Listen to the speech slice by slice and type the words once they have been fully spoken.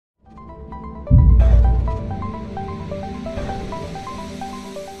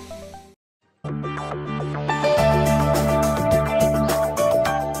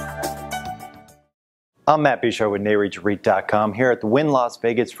I'm Matt Bishar with NAREIT.com here at the Wynn Las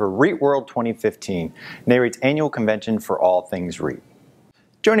Vegas for REITWorld 2015, NAREIT's annual convention for all things REIT.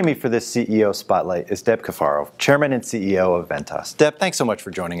 Joining me for this CEO Spotlight is Debra Cafaro, Chairman and CEO of Ventas. Deb, thanks so much for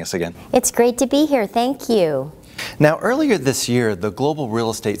joining us again. It's great to be here. Thank you. Now, earlier this year, the Global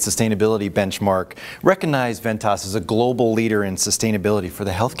Real Estate Sustainability Benchmark recognized Ventas as a global leader in sustainability for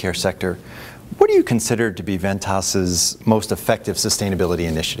the healthcare sector. What do you consider to be Ventas's most effective sustainability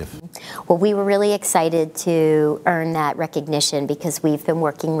initiative? Well, we were really excited to earn that recognition because we've been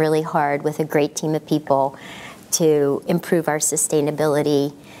working really hard with a great team of people to improve our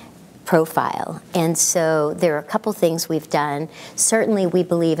sustainability profile. And so there are a couple things we've done. Certainly we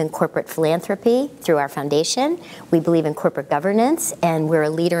believe in corporate philanthropy through our foundation. We believe in corporate governance, and we're a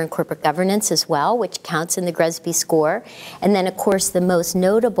leader in corporate governance as well, which counts in the GRESB score. And then of course the most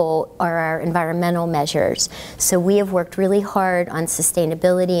notable are our environmental measures. So we have worked really hard on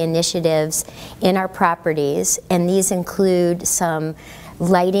sustainability initiatives in our properties, and these include some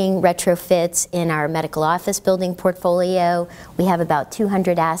lighting retrofits in our medical office building portfolio. We have about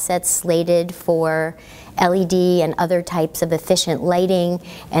 200 assets slated for LED and other types of efficient lighting,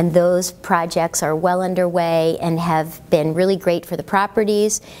 and those projects are well underway and have been really great for the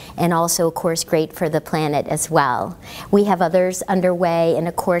properties and also, of course, great for the planet as well. We have others underway, and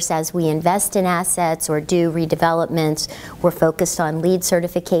of course, as we invest in assets or do redevelopments, we're focused on LEED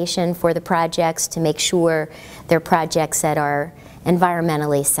certification for the projects to make sure they're projects that are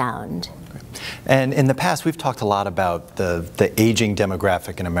environmentally sound. And in the past, we've talked a lot about the aging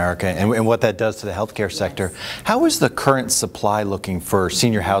demographic in America and what that does to the healthcare sector. How is the current supply looking for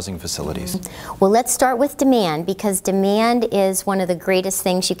senior housing facilities? Well, let's start with demand, because demand is one of the greatest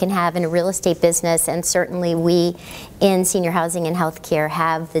things you can have in a real estate business, and certainly we in senior housing and healthcare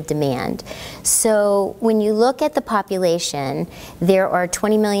have the demand. So when you look at the population, there are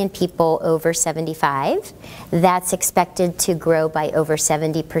 20 million people over 75. That's expected to grow by over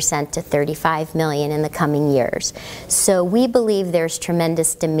 70% to 35 million in the coming years. So we believe there's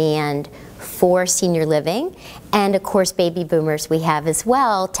tremendous demand for senior living, and of course baby boomers we have as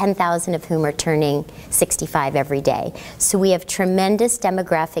well, 10,000 of whom are turning 65 every day. So we have tremendous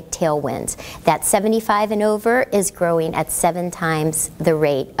demographic tailwinds. That 75 and over is growing at 7 times the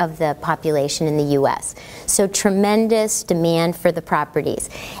rate of the population in the US. So tremendous demand for the properties.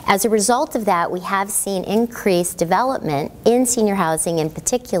 As a result of that, we have seen increased development in senior housing in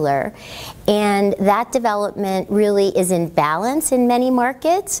particular, and that development really is in balance in many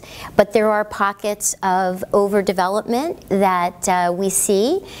markets, but there are pockets of overdevelopment that we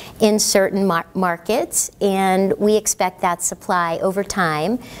see in certain markets, and we expect that supply over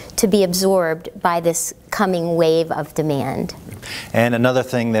time to be absorbed by this coming wave of demand. And another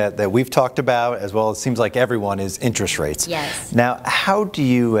thing that we've talked about, as well, it seems like everyone, is interest rates. Yes. Now, how do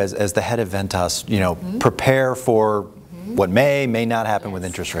you, as the head of Ventas, prepare for what may not happen with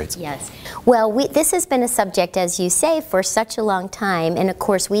interest rates? Yes. Well, this has been a subject, as you say, for such a long time, and of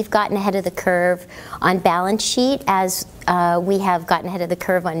course we've gotten ahead of the curve on balance sheet, as we have gotten ahead of the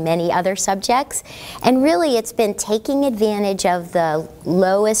curve on many other subjects. And really it's been taking advantage of the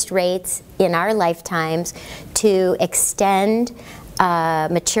lowest rates in our lifetimes to extend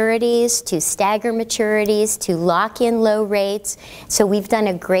maturities, to stagger maturities, to lock in low rates. So we've done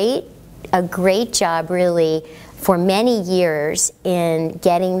a great job really for many years in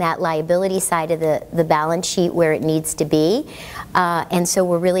getting that liability side of the balance sheet where it needs to be. And so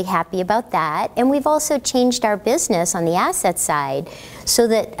we're really happy about that. And we've also changed our business on the asset side so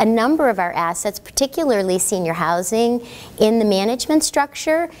that a number of our assets, particularly senior housing in the management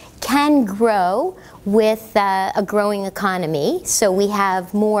structure, can grow with a growing economy. So we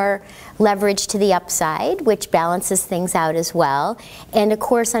have more leverage to the upside, which balances things out as well. And of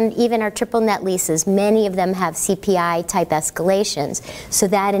course, on even our triple net leases, many of them have CPI type escalations. So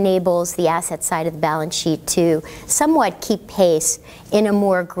that enables the asset side of the balance sheet to somewhat keep pace in a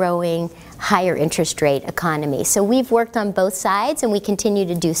more growing, higher interest rate economy. So we've worked on both sides, and we continue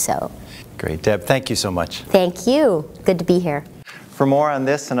to do so. Great. Deb, thank you so much. Thank you. Good to be here. For more on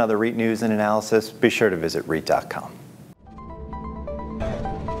this and other REIT news and analysis, be sure to visit REIT.com.